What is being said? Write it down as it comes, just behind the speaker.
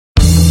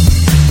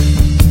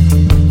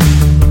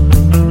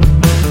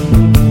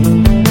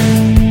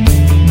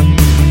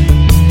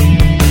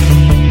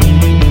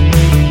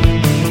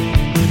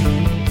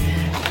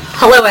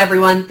Hello,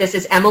 everyone. This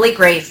is Emily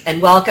Grace,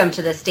 and welcome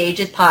to the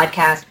Stages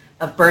podcast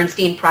of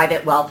Bernstein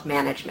Private Wealth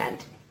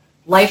Management.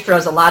 Life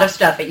throws a lot of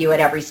stuff at you at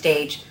every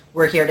stage.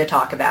 We're here to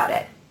talk about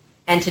it.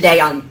 And today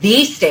on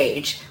the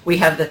stage, we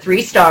have the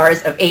three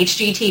stars of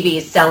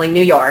HGTV's Selling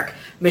New York,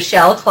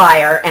 Michelle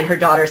Clier and her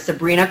daughters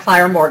Sabrina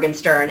Clier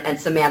Morgenstern and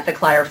Samantha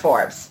Clier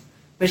Forbes.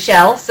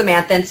 Michelle,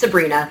 Samantha, and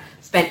Sabrina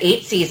spent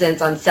 8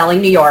 seasons on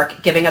Selling New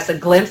York, giving us a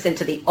glimpse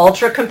into the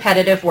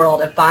ultra-competitive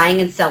world of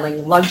buying and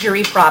selling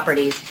luxury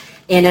properties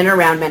in and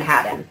around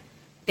Manhattan.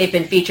 They've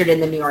been featured in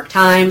the New York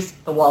Times,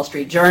 the Wall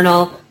Street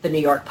Journal, the New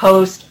York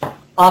Post,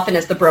 often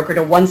as the broker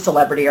to one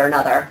celebrity or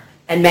another,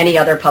 and many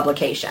other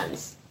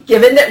publications.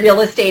 Given that real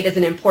estate is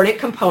an important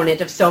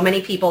component of so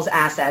many people's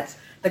assets,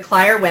 the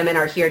Clier women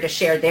are here to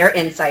share their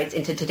insights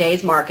into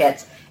today's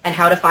markets and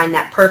how to find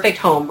that perfect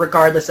home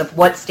regardless of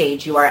what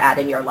stage you are at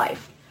in your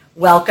life.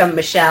 Welcome,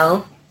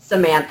 Michelle,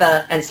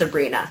 Samantha, and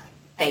Sabrina.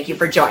 Thank you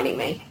for joining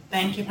me.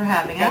 Thank you for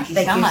having us.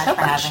 Thank you so much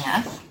for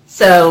having us.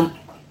 So,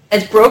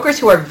 as brokers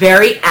who are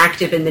very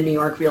active in the New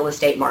York real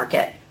estate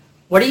market,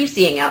 what are you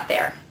seeing out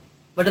there?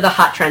 What are the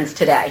hot trends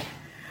today?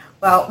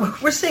 Well,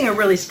 we're seeing a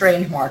really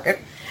strange market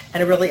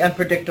and a really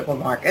unpredictable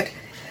market.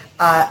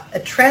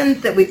 A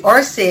trend that we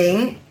are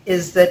seeing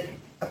is that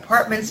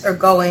apartments are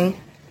going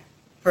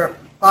for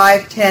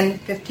 5, 10,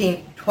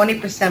 15,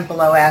 20%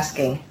 below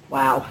asking.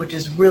 Wow. Which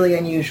is really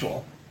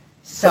unusual.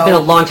 So it's been a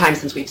long time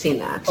since we've seen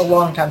that. A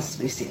long time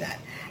since we've seen that.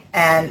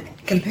 And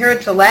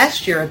compared to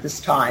last year at this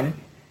time,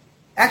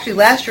 actually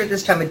last year at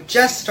this time it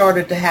just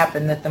started to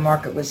happen that the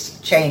market was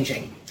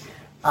changing.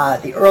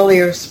 The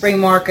earlier spring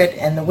market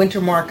and the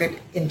winter market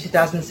in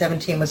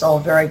 2017 was all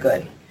very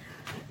good.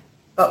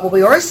 But what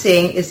we are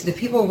seeing is that if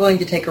people are willing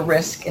to take a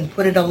risk and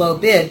put in a low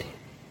bid,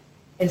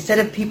 instead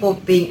of people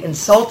being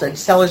insulted,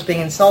 sellers being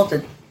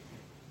insulted,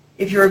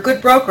 if you're a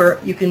good broker,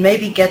 you can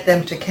maybe get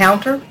them to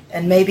counter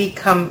and maybe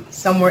come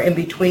somewhere in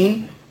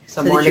between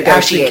so that you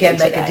actually can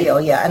make a deal.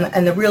 Yeah,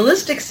 and the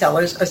realistic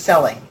sellers are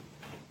selling.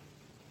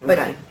 But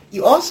okay.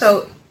 You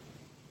also,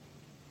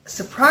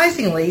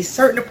 surprisingly,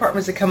 certain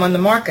apartments that come on the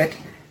market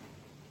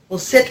will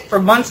sit for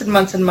months and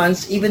months and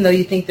months, even though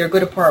you think they're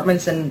good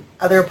apartments and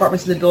other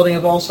apartments in the building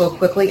have all sold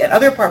quickly, and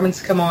other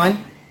apartments come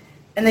on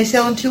and they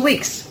sell in 2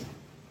 weeks.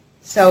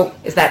 So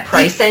is that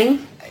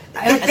pricing?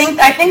 I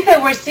think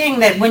that we're seeing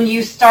that when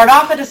you start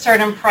off at a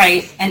certain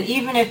price, and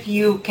even if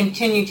you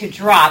continue to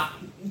drop,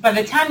 by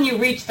the time you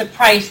reach the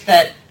price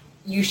that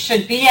you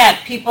should be at,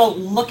 people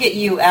look at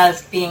you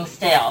as being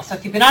stale. So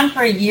if you've been on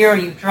for a year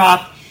and you've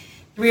dropped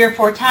 3 or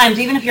 4 times,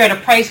 even if you're at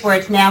a price where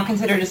it's now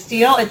considered a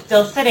steal, it's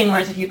still sitting.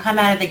 Whereas if you come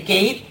out of the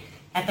gate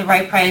at the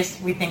right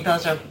price, we think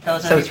those are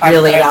so it's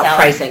really about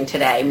pricing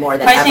today more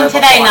than pricing ever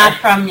today, before. not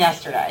from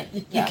yesterday.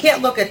 You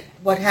can't look at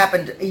what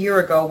happened a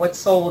year ago, what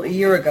sold a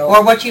year ago,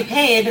 or what you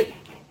paid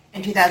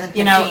in 2015.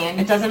 You know,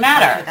 it doesn't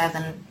matter.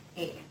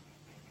 2008.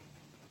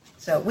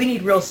 So we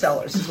need real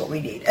sellers is what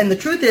we need. And the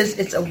truth is,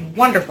 it's a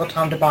wonderful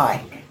time to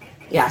buy.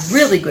 Yes.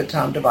 Really good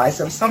time to buy.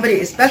 So somebody,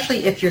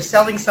 especially if you're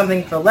selling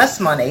something for less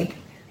money,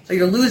 so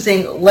you're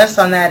losing less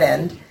on that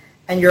end,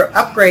 and you're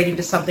upgrading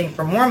to something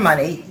for more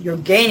money, you're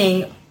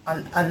gaining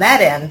on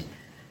that end.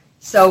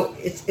 So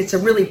it's a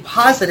really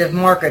positive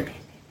market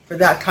for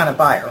that kind of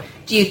buyer.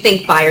 Do you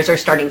think buyers are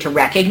starting to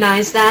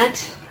recognize that?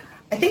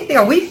 I think they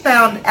are. We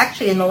found,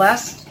 actually, in the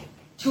last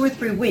 2 or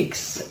 3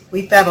 weeks,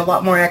 we found a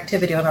lot more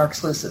activity on our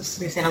exclusives.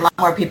 We've seen a lot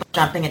more people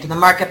jumping into the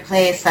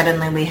marketplace.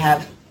 Suddenly we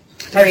have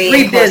 3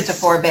 close bids to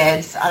 4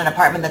 bids on an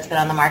apartment that's been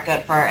on the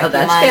market for a few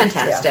that's months.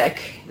 fantastic.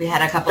 Yeah. We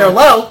had a couple. They're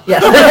low.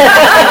 Yes.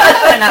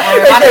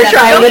 They're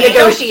trying to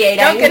negotiate.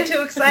 Don't get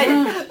too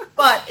excited.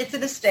 But it's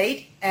an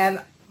estate,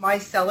 and my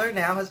seller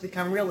now has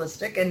become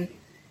realistic, and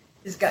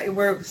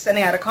we're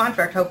sending out a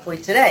contract hopefully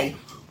today.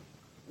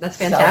 That's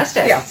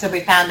fantastic. So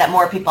we found that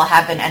more people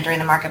have been entering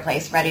the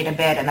marketplace ready to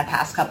bid in the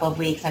past couple of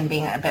weeks and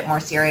being a bit more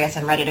serious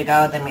and ready to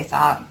go than we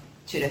saw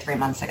 2 to 3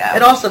 months ago.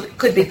 It also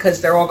could be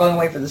because they're all going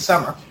away for the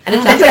summer. And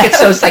it sounds like it's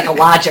so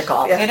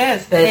psychological. It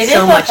is. It is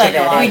so much of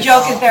it. We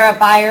joke, is there a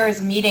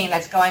buyer's meeting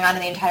that's going on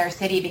in the entire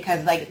city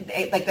because like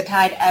the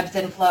tide ebbs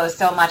and flows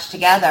so much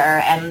together.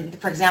 And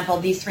for example,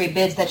 these 3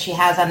 bids that she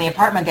has on the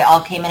apartment, they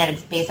all came in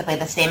at basically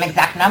the same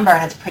exact number,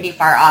 and it's pretty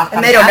far off from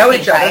and they the don't know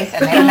asking each other. price.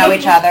 And they don't know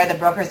each other. The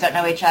brokers don't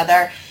know each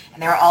other.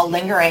 And they were all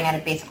lingering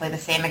at basically the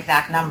same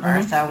exact number.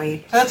 Mm-hmm.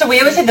 So that's what we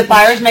always say, the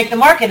buyers make the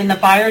market, and the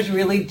buyers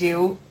really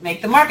do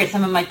make the market.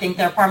 Some of them might think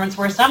their apartment's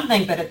worth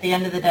something, but at the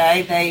end of the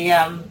day, they...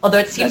 Although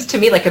it seems to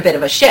me like a bit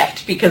of a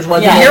shift, because it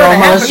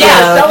almost 2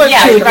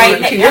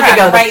 years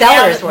ago, the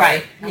sellers were.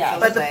 Right. Yeah.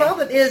 But the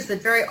problem is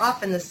that very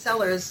often the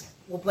sellers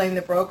will blame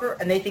the broker,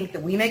 and they think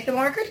that we make the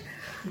market.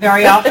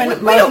 Very often,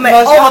 we don't make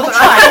most all the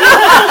time.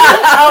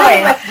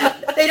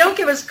 Always. They don't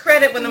give us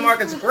credit when the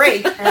market's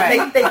great.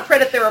 Right. They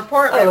credit their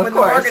apartment. Oh, when the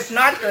market's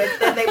not good,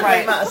 then they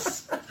blame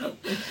us.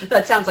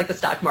 That sounds like the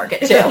stock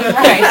market, too.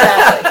 Right,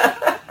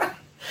 exactly.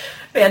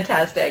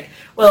 Fantastic.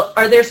 Well,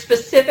 are there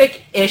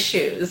specific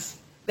issues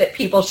that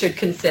people should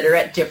consider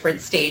at different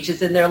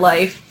stages in their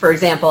life? For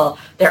example,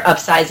 they're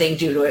upsizing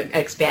due to an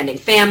expanding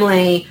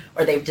family,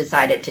 or they've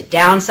decided to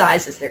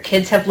downsize as their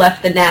kids have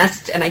left the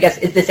nest. And I guess,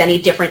 is this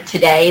any different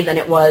today than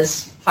it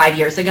was 5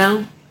 years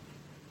ago?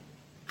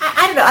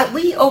 I don't know.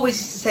 We always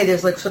used to say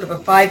there's like sort of a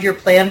 5-year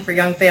plan for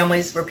young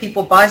families where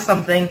people buy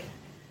something,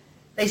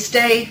 they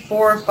stay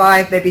 4 or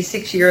 5, maybe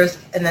 6 years,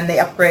 and then they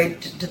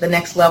upgrade to the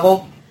next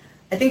level.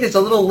 I think there's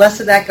a little less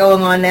of that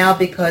going on now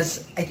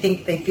because I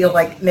think they feel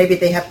like maybe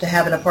they have to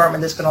have an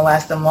apartment that's going to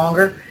last them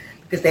longer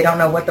because they don't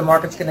know what the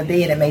market's going to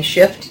be and it may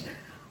shift.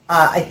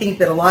 I think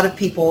that a lot of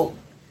people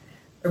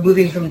are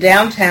moving from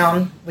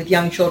downtown with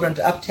young children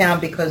to uptown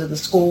because of the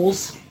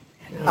schools.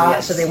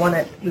 Yes. So they want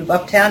to move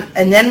uptown.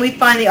 And then we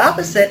find the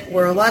opposite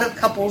where a lot of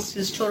couples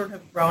whose children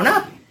have grown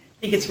up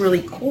think it's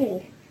really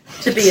cool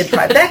to be in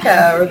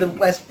Tribeca or the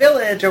West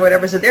Village or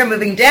whatever. So they're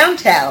moving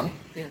downtown.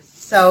 Yes.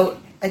 So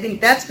I think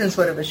that's been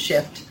sort of a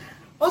shift.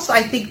 Also,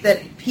 I think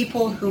that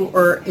people who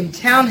are in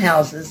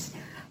townhouses,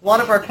 a lot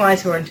of our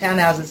clients who are in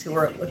townhouses who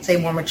are, let's say,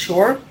 more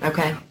mature,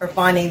 are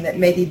finding that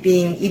maybe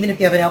being, even if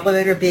you have an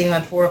elevator, being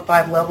on 4 or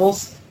 5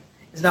 levels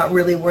is not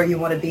really where you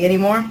want to be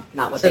anymore.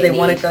 Not what so they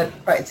want need. to go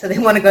right. So they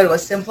want to go to a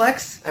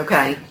simplex.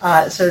 Okay.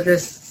 So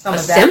there's some A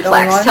of that going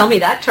simplex. on. Tell me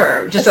that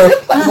term. Just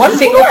simplex. one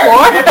single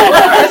floor.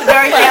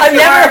 Very I've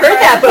never heard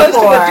that Opposed to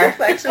a before.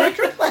 duplex or a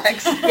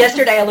triplex.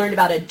 Yesterday I learned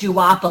about a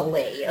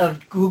duopoly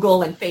of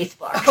Google and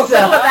Facebook. So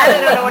that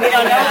I don't know what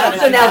know.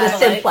 So now the That's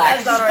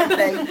simplex. not our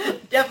thing.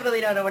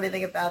 Definitely don't know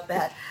anything about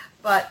that.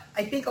 But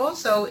I think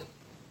also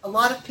a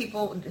lot of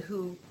people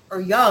who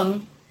are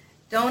young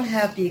don't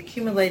have the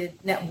accumulated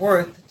net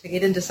worth to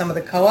get into some of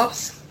the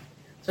co-ops.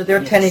 So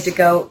they're tending to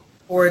go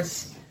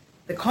towards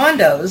the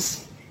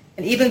condos.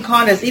 And even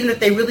condos, even if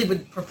they really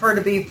would prefer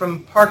to be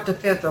from Park to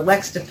Fifth or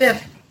Lex to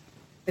Fifth,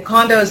 the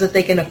condos that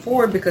they can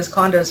afford, because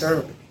condos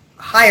are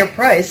higher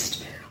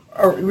priced,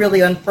 are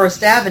really on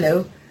First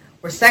Avenue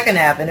or Second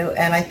Avenue.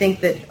 And I think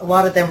that a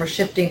lot of them are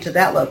shifting to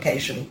that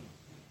location.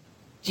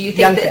 Do you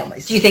Young think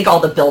families. Do you think all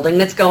the building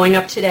that's going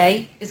up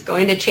today is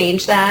going to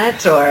change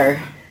that,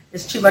 or?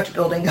 There's too much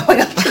building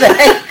going up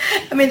today.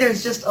 I mean,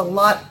 there's just a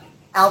lot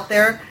out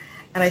there,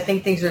 and I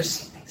think things are,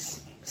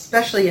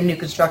 especially in new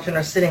construction,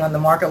 are sitting on the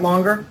market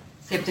longer.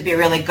 You have to be a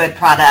really good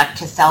product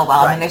to sell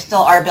well. I Right. mean, there still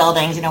are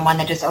buildings, one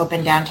that just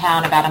opened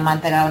downtown about a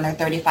month ago, and they're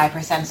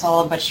 35%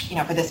 sold, which,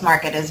 for this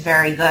market is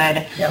very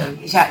good. Yeah.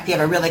 If you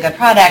have a really good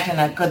product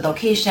and a good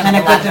location And a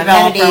with lot good of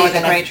developer amenities with a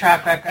and great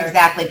track record.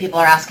 Exactly. People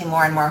are asking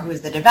more and more who's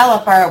the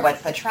developer,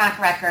 what's the track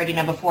record.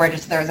 Before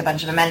just there was a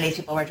bunch of amenities,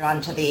 people were drawn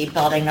to the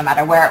building no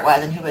matter where it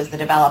was and who was the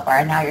developer.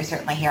 And now you're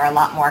certainly hear a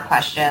lot more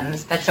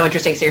questions. That's so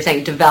interesting. So you're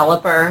saying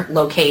developer,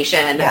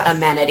 location, Yes.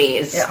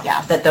 amenities, Yeah.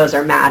 Yes. that those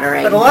are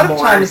mattering. But a lot of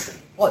more. times,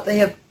 they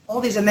have all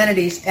these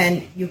amenities,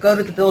 and you go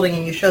to the building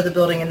and you show the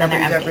building, and And they're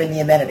nobody's empty. ever in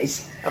the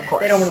amenities. Of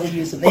course. They don't really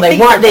use them.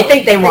 Well, they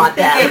think they want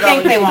them. They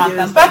think they want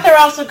them. use But they're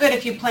also good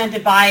if you plan to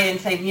buy it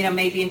and say,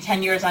 maybe in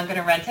 10 years I'm going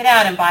to rent it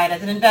out and buy it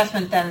as an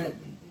investment, then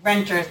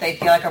renters, they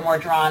feel like, are more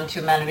drawn to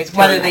amenities,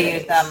 whether they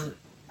use them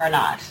or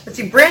not. But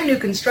see, brand new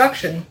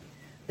construction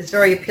is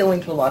very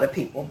appealing to a lot of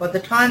people. By the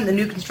time the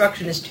new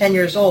construction is 10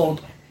 years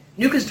old,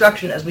 new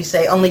construction, as we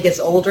say, only gets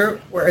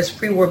older, whereas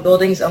pre-war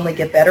buildings only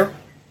get better.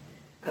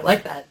 I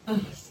like that.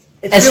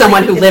 It's As really-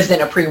 someone who it's- lives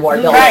in a pre-war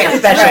building, Right,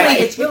 especially.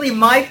 It's really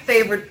my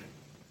favorite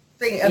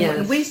thing. I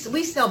mean, Yes.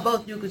 we sell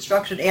both new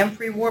construction and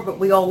pre-war, but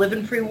we all live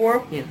in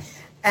pre-war. Yes.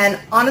 And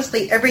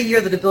honestly, every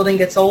year that a building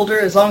gets older,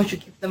 as long as you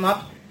keep them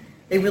up,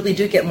 they really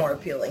do get more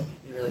appealing.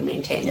 You really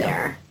maintain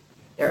Yeah.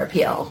 their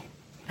appeal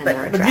and their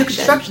But with attraction. new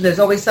construction, there's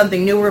always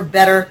something newer,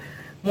 better,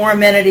 more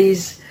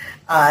amenities,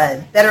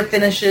 better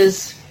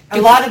finishes. A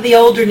lot of the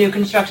older new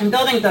construction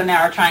buildings, though,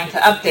 now are trying to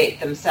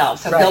update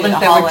themselves. So Right. buildings The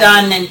that were hallways.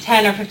 done in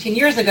 10 or 15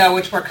 years ago,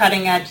 which were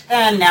cutting edge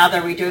then, now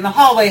they're redoing the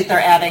hallways, they're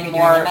adding Redoing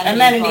more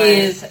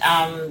amenities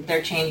amenities,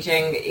 they're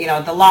changing,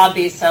 the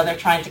lobbies, so they're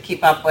trying to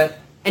keep up with.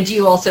 And do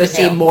you also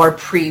see Yeah. more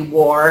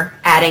pre-war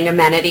adding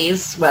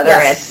amenities, whether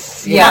Yes.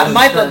 it's... Yeah.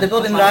 The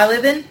building that I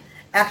live in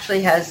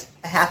actually has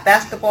a half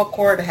basketball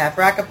court, a half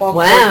racquetball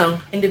Wow. court,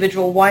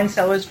 individual wine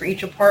cellars for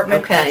each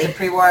apartment. Okay. It's a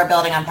pre-war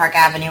building on Park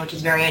Avenue, which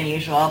is very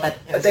unusual, but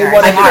it was they very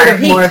wanted I've to heard smart. of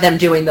compete. more of them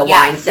doing the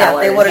Yeah. wine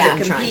cellars. they wanted I'm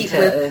to trying compete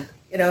to-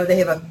 with, they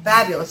have a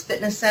fabulous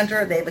fitness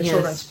center. They have a Yes.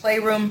 children's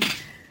playroom.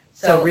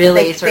 So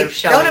really they, sort of they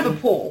showing- don't have a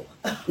pool.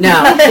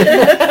 No. They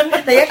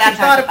actually That's hard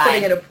thought to of putting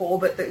find. in a pool,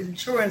 but the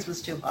insurance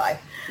was too high.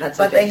 That's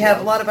But a big they have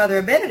deal. a lot of other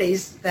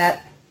amenities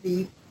that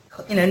the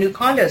new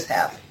condos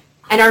have.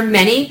 And are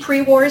many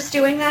pre-wars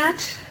doing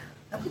that?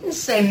 I wouldn't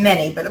say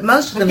many, but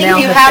most of them I now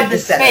think you have have the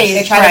fitness centers.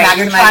 space, They try to right?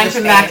 You're maximize trying the to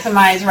space.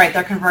 maximize, right?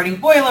 They're converting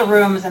boiler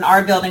rooms. In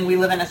our building, we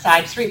live in a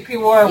side street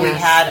pre-war. We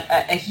Yes.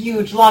 had a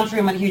huge laundry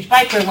room and a huge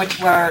bike room, which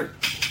were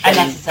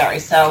unnecessary.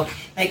 So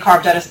they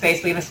carved out a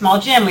space. We have a small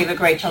gym. We have a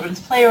great children's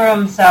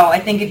playroom. So I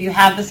think if you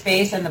have the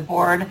space and the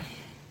board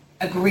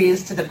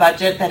agrees to the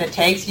budget that it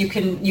takes, you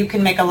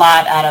can make a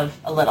lot out of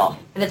a little.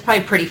 And it's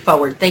probably pretty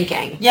forward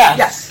thinking.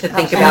 Yes. To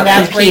think And about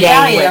that's great competing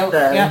value. with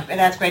the Yep, it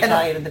adds great And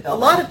value to the a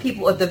building. lot of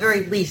people, at the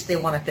very least, they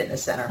want a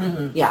fitness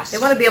center. yes. They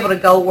want to be able to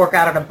go work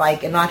out on a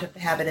bike and not have to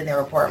have it in their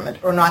apartment,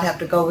 or not have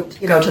to go,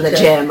 go to the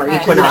gym or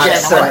Right, Equinox.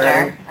 in the or-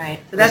 winter, right.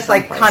 So that's Or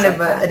like someplace kind of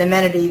like that. an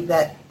amenity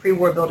that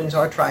pre-war buildings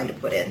are trying to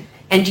put in.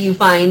 And do you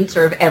find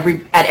sort of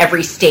at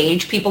every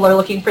stage people are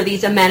looking for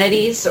these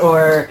amenities,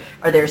 or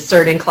are there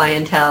certain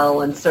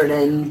clientele and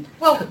certain?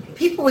 Well,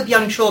 people with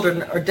young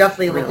children are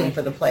definitely Really? looking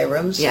for the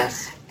playrooms.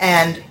 Yes.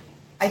 And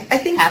I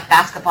think Half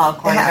basketball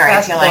court is half very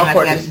basketball appealing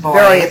court with is boys,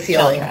 very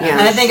appealing. children. Yeah.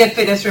 And I think a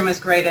fitness room is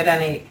great at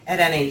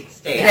any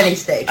stage. At any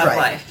stage, of right.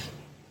 life.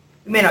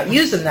 we may not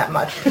use them that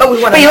much, but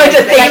we want But you like to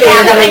think Like that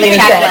you're having going to a use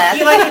checklist. it.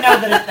 You like to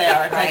know that it's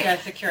there. It's Right. like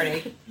a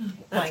security.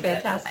 That's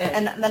blanket. fantastic.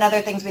 And then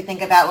other things we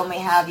think about when we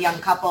have young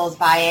couples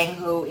buying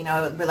who,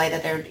 relate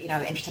that they're,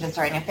 interested in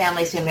starting a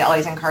family soon, we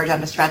always encourage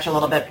them to stretch a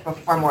little bit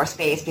for more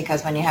space,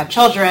 because when you have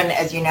children,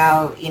 as you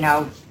know,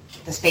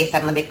 the space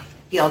suddenly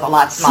feels a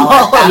lot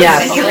smaller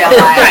Yes. than you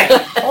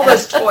realize. all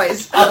those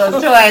toys. All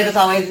those toys, it's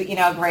always,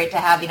 great to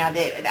have,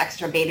 the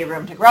extra baby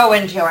room to grow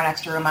into, or an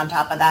extra room on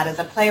top of that as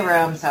a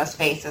playroom. So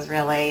space is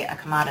really a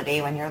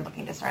commodity when you're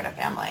looking to start a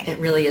family. It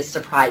really is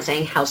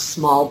surprising how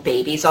small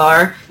babies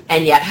are,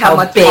 and yet How how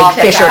much big small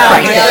Fisher they are.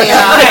 Price Really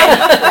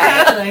is.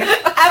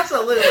 Exactly.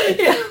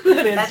 Absolutely. Yeah,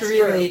 but it's That's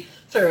really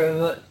sort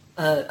of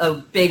a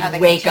big How they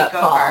can wake-up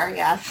take call. over,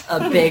 yes.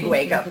 A big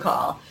wake-up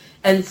call.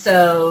 And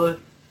so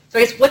I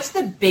guess what's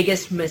the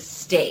biggest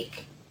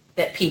mistake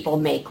that people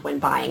make when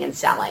buying and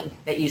selling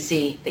that you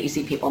see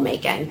people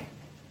making?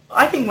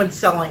 I think when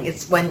selling,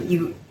 it's when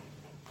you,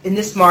 in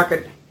this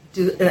market,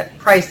 do a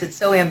price that's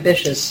so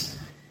ambitious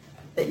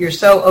that you're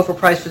so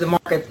overpriced for the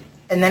market,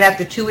 and then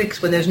after 2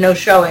 weeks when there's no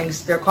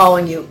showings, they're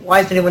calling you, why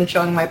isn't anyone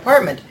showing my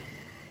apartment?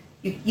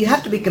 You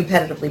have to be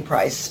competitively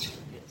priced.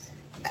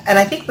 And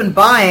I think when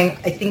buying,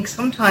 I think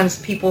sometimes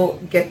people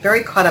get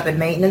very caught up in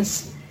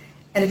maintenance.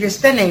 And if you're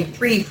spending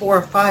 $3,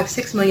 $4, $5,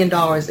 $6 million,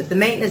 if the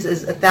maintenance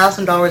is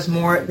 $1,000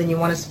 more than you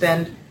want to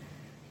spend,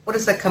 what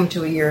does that come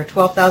to a year?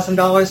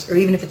 $12,000, or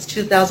even if it's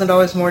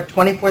 $2,000 more,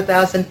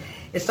 $24,000.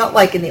 It's not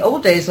like in the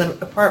old days when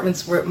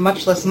apartments were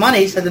much less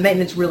money, so the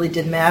maintenance really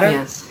did matter.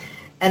 Yes.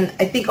 And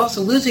I think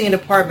also losing an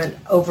apartment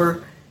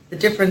over the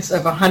difference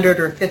of $100,000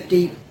 or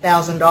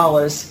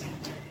 $50,000,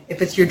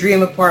 if it's your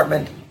dream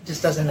apartment,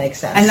 just doesn't make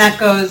sense. And that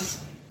goes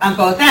on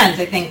both ends,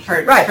 I think,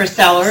 for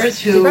sellers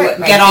who Right. get Right.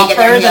 They get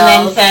their offers and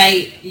then deals.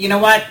 say, you know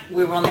what,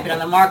 we've only been on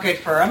the market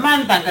for a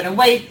month, I'm going to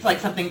wait, like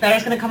something better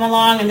is going to come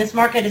along, and this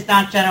market is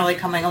not generally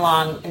coming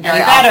along and Very very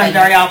better, often. and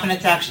very often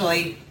it's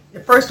actually the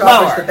first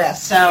offer lower. is the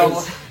best.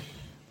 So,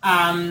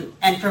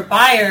 and for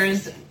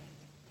buyers,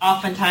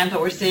 oftentimes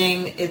what we're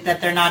seeing is that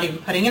they're not even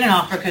putting in an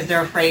offer because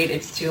they're afraid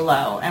it's too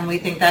low. And we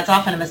think that's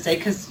often a mistake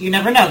because you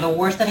never know. The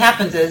worst that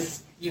happens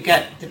is you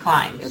get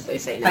declined. As they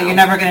say no. But you're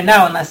never going to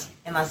know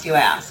unless you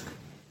ask.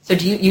 So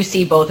do you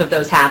see both of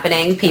those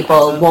happening?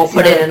 People won't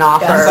put in an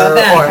offer, Yes. Both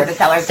ends. or Because the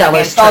seller's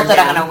sellers insulted, turn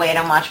I'm down. going to wait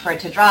and watch for it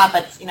to drop.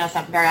 But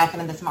very often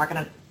in this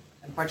market,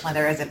 unfortunately,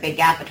 there is a big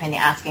gap between the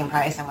asking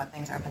price and what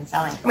things have been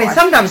selling for. I mean,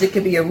 sometimes it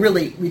could be a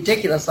really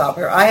ridiculous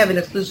offer. I have an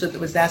exclusive that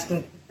was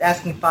asking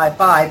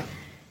 5.5,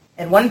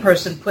 and one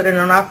person put in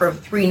an offer of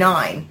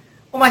 3.9.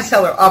 Well, my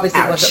seller obviously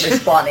Ouch. wasn't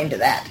responding to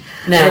that.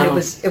 No. And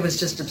it was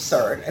just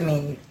absurd. I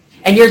mean,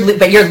 And you're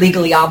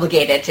legally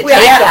obligated to We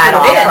take have to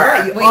that put it in, offer.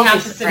 right. We have to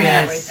Obviously, submit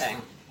yes.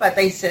 everything. but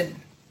they said,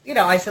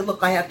 I said,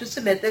 look, I have to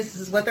submit this.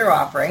 This is what they're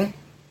offering.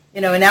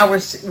 And now we're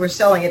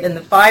selling it in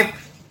the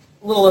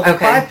little over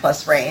Okay.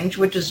 5+ range,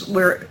 which is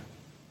where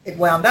it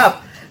wound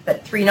up.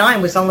 But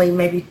 3.9 was only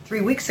maybe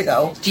 3 weeks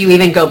ago. Do you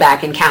even go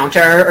back and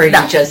counter, or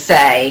No. you just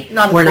say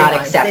Not a we're not 3.9. They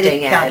accepting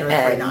didn't it? counter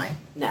at and- 3.9.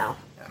 No.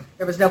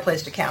 There was no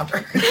place to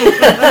counter.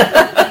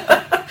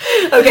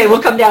 Okay,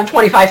 we'll come down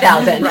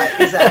 25,000. Right,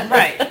 exactly.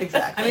 Right.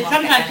 Exactly. I mean, Won't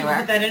get sometimes people anywhere.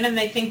 put that in and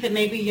they think that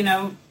maybe,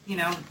 They'll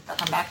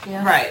come back to you.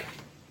 right.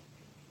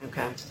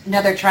 Okay.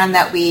 Another trend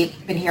that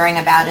we've been hearing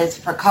about is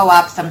for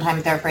co-ops,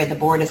 sometimes they're afraid the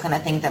board is going to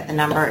think that the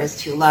number is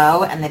too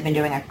low, and they've been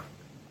doing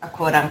a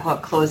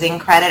quote-unquote closing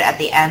credit at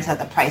the end so that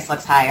the price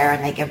looks higher,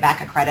 and they give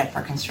back a credit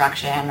for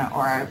construction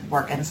or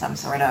work in some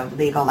sort of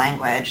legal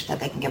language that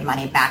they can give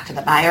money back to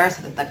the buyer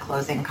so that the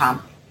closing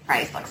comp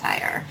price looks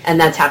higher. And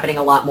that's happening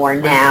a lot more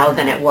now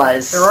than it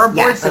was. There are boards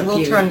yes, that a will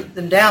few- turn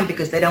them down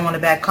because they don't want a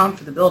bad comp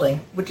for the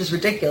building, which is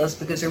ridiculous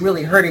because they're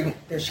really hurting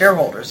their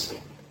shareholders.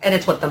 And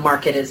it's what the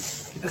market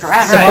is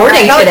Correct.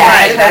 supporting Right. today.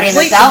 Right. It's hurting the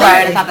Completely. seller,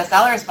 and it's not the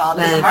seller's fault,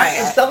 it's the Then- market.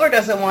 The seller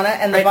doesn't want to,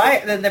 and the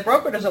Right. buyer, the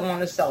broker doesn't want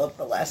to sell it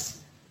for less.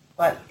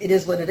 But it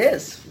is what it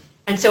is.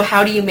 And so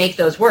how do you make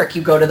those work?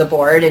 You go to the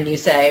board and you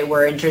say,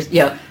 we're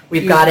interested,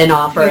 we've got an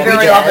offer. We at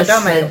very this, often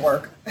don't make it and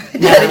work. No. We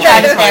try to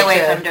That's stay hard away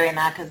to- from doing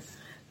that because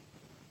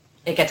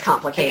It gets it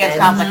complicated. gets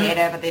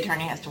complicated, but the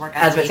attorney has to work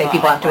out As we say, legal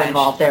people have to language.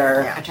 involve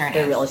their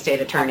Attorneys. real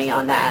estate attorney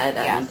on that.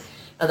 Absolutely, And yes.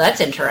 oh,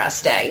 that's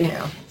interesting.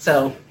 Yeah.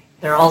 So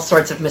there are all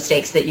sorts of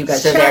mistakes that you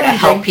guys It's are there to help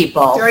challenging.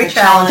 people. Very It's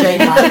challenging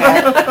challenging.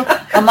 market.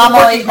 My mom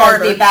always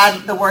harder.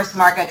 says the worst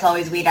markets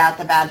always weed out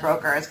the bad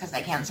brokers because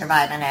they can't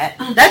survive in it.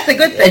 That's a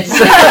good thing.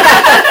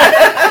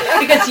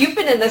 Because you've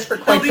been in this for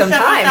quite There'll be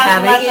some time, 7,000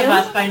 haven't less you? of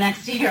us by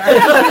next year.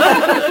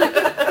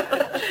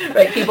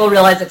 Right, people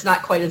realize it's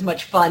not quite as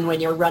much fun when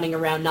you're running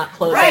around not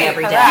closing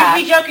every day. correct.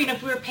 We'd be joking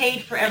if we were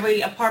paid for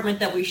every apartment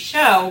that we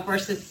show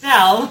versus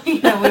sell.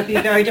 It would be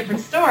a very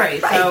different story.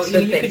 Right, So so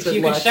you things could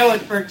would look- show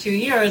it for 2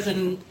 years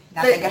and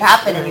Nothing could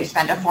happen, and you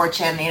spend a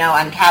fortune,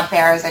 on cab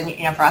fares, and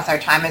for us, our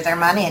time is our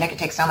money, and it could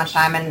take so much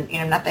time, and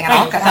nothing at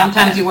all could happen.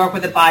 sometimes you work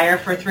with a buyer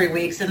for 3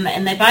 weeks and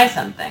they buy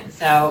something.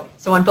 So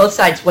on both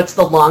sides, what's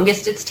the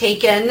longest it's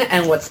taken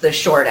and what's the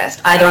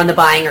shortest, either on the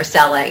buying or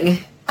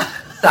selling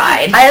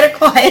side? I had a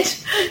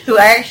client who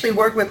I actually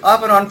worked with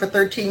off and on for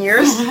 13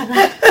 years.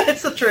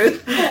 It's the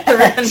truth.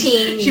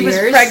 13 She was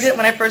years? pregnant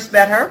when I first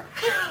met her,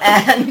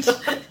 and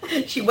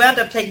she wound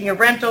up taking a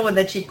rental, and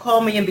then she'd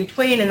call me in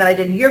between, and then I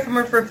didn't hear from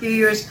her for a few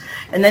years,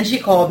 and then she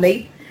called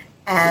me,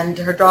 and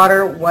her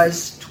daughter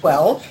was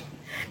 12,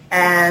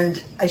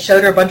 and I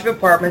showed her a bunch of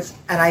apartments,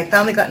 and I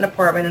finally got an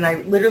apartment, and I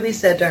literally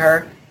said to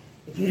her,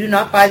 if you do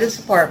not buy this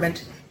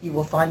apartment, you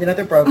will find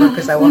another broker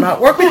because I will not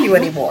work with you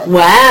anymore.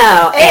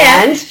 Wow,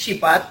 And she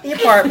bought the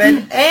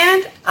apartment,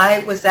 and I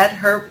was at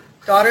her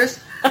daughter's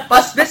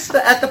bus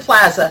mitzvah at the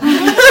plaza.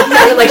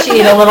 Sounded like she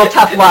needed a little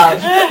tough love.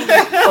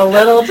 A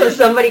little to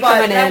somebody But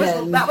coming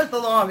in. that was the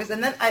longest.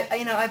 And then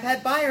I've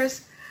had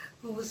buyers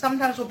who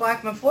sometimes will buy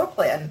from a floor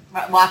plan.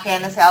 Walk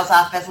in the sales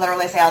office,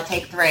 literally say, I'll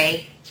take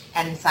 3,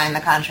 and sign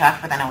the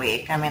contract within a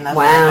week. I mean, those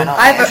Wow. are the good old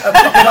I have days. a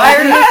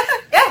buyer.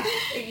 Yeah,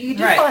 you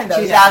do Right. find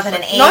those.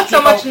 2008. Not so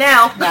people- much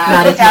now.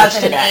 Not as much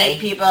 2008, today.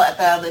 people at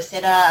the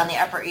Lucida on the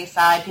Upper East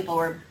Side, people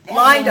were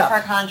Lined up.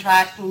 for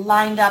contracts,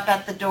 lined up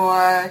at the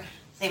door.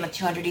 Same with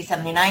 200 East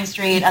 79th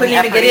Street. You On the couldn't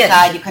even Upper get East in.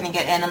 Side, you couldn't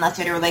get in unless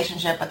you had a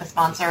relationship with the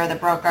sponsor or the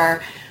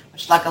broker,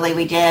 which luckily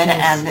we did.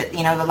 Yes. And,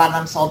 a lot of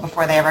them sold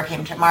before they ever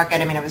came to market.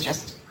 I mean, it was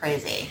just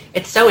crazy.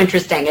 It's so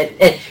interesting.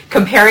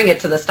 Comparing it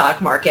to the stock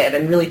market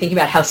and really thinking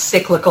about how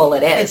cyclical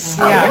it is.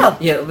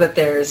 That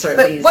there's sort of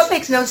But these. what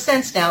makes no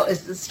sense now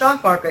is the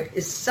stock market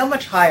is so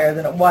much higher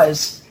than it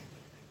was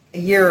a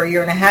year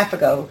and a half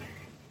ago,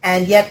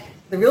 and yet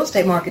the real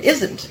estate market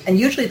isn't. And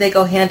usually they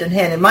go hand in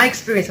hand. In my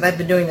experience, and I've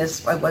been doing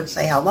this, I won't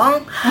say how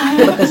long,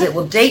 because it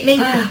will date me,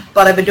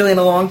 but I've been doing it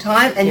a long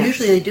time, and Yes.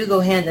 usually they do go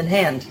hand in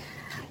hand.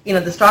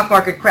 The stock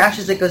market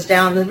crashes, it goes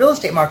down, the real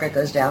estate market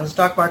goes down. The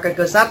stock market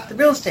goes up, the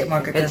real estate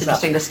market It's goes up.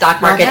 interesting, the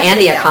stock market Not and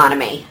the happening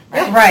now. economy.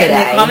 Yeah, Right. and the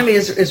Today. economy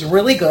is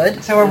really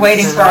good. so we're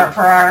waiting for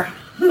our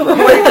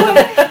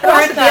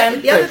Also,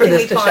 time. the other for thing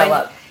this we to show find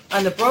up.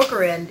 on the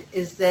broker end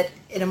is that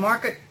in a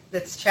market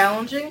that's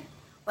challenging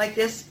like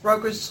this,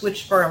 brokers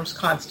switch firms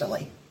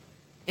constantly.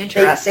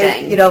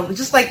 Interesting.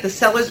 Just like the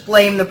sellers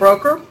blame the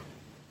broker,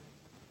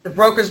 the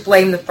brokers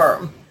blame the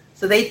firm.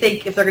 So they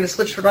think if they're going to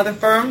switch to another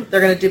firm,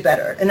 they're going to do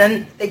better. And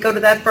then they go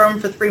to that firm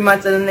for 3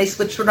 months, and then they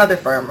switch to another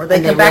firm, or they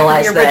And come they back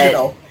realize to the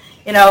original.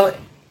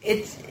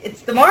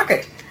 It's the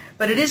market.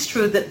 But it is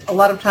true that a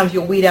lot of times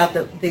you'll weed out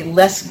the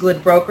less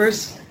good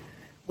brokers,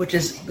 which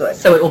is good.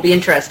 So it will be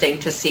interesting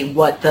to see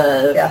what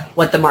the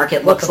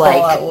market What looks the like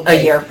fallout will a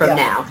be. year from Yeah.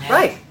 now.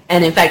 Right.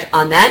 And in fact,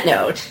 on that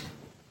note,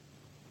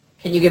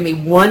 can you give me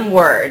one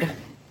word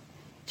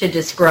to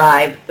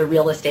describe the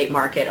real estate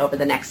market over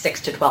the next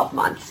 6 to 12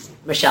 months?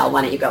 Michelle,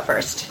 why don't you go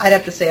first? I'd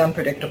have to say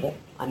unpredictable.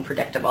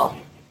 Unpredictable.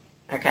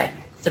 Okay.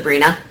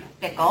 Sabrina?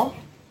 Fickle.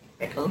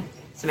 Fickle.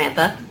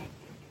 Samantha?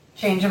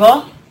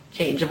 Changeable.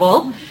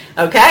 Changeable.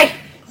 Okay.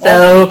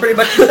 Well, So pretty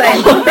much the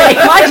same. pretty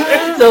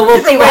much. So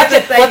we'll see. We'll have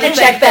to Same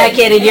check back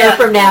thing. in a year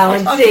from now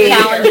and see.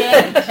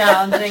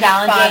 Challenging.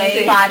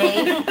 Challenging,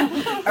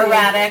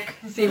 erratic.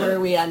 See where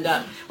we end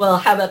up. Well,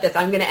 how about this?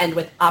 I'm going to end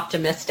with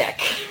optimistic.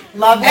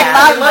 Love I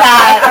that. love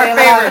that. Our I love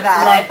favorite.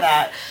 that. Love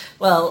that.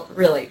 Well,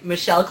 really,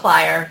 Michelle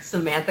Clier,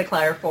 Samantha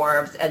Clier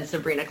Forbes, and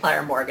Sabrina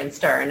Clier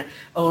Morgenstern,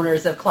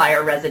 owners of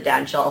Clier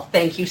Residential,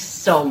 thank you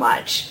so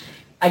much.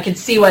 I can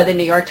see why the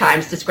New York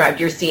Times described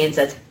your scenes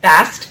as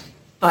fast,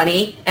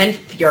 funny, and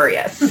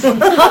furious.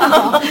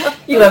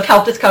 You have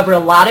helped us cover a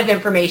lot of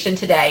information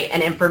today,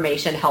 and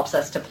information helps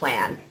us to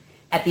plan.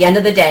 At the end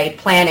of the day,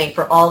 planning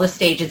for all the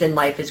stages in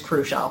life is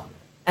crucial.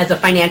 As a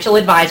financial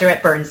advisor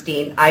at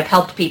Bernstein, I've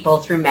helped people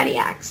through many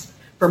acts.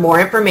 For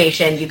more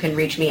information, you can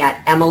reach me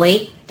at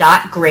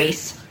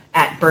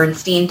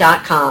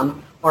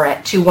emily.grace@bernstein.com or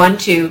at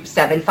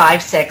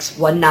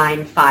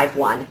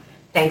 212-756-1951.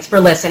 Thanks for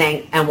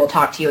listening, and we'll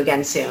talk to you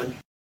again soon.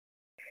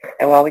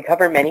 And while we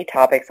cover many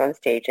topics on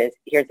stages,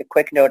 here's a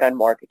quick note on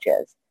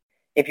mortgages.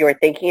 If you are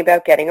thinking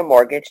about getting a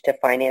mortgage to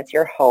finance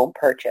your home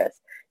purchase,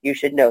 you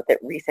should note that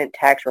recent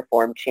tax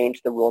reform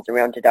changed the rules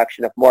around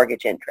deduction of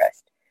mortgage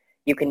interest.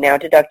 You can now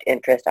deduct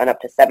interest on up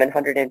to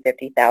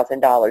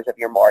 $750,000 of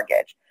your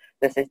mortgage.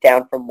 This is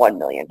down from $1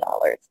 million.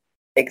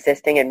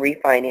 Existing and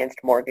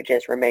refinanced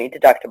mortgages remain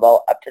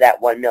deductible up to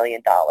that $1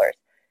 million.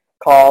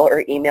 Call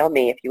or email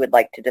me if you would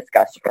like to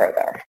discuss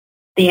further.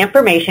 The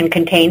information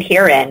contained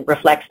herein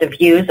reflects the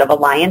views of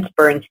Alliance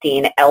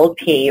Bernstein,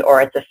 LP,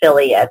 or its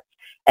affiliates,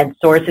 and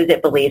sources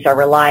it believes are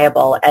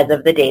reliable as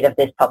of the date of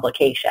this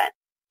publication.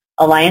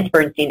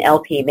 AllianceBernstein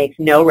LP makes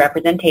no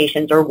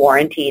representations or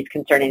warranties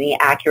concerning the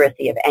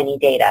accuracy of any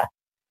data.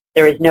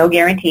 There is no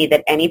guarantee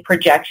that any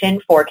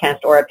projection,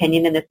 forecast, or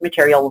opinion in this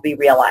material will be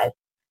realized.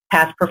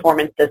 Past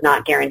performance does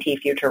not guarantee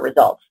future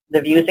results.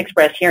 The views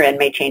expressed herein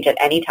may change at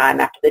any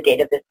time after the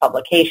date of this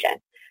publication.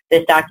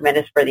 This document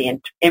is for the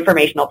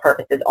informational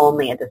purposes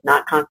only and does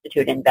not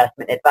constitute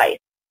investment advice.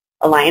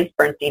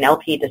 AllianceBernstein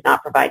LP does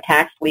not provide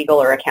tax,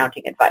 legal, or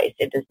accounting advice.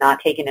 It does not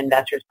take an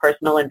investor's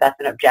personal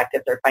investment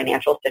objectives or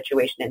financial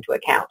situation into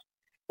account.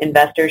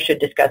 Investors should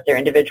discuss their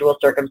individual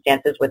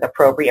circumstances with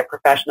appropriate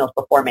professionals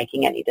before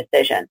making any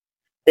decision.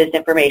 This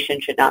information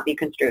should not be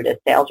construed as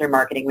sales or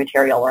marketing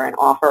material or an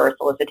offer or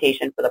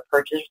solicitation for the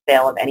purchase or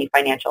sale of any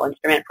financial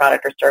instrument,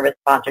 product, or service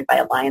sponsored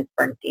by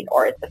AllianceBernstein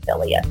or its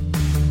affiliates.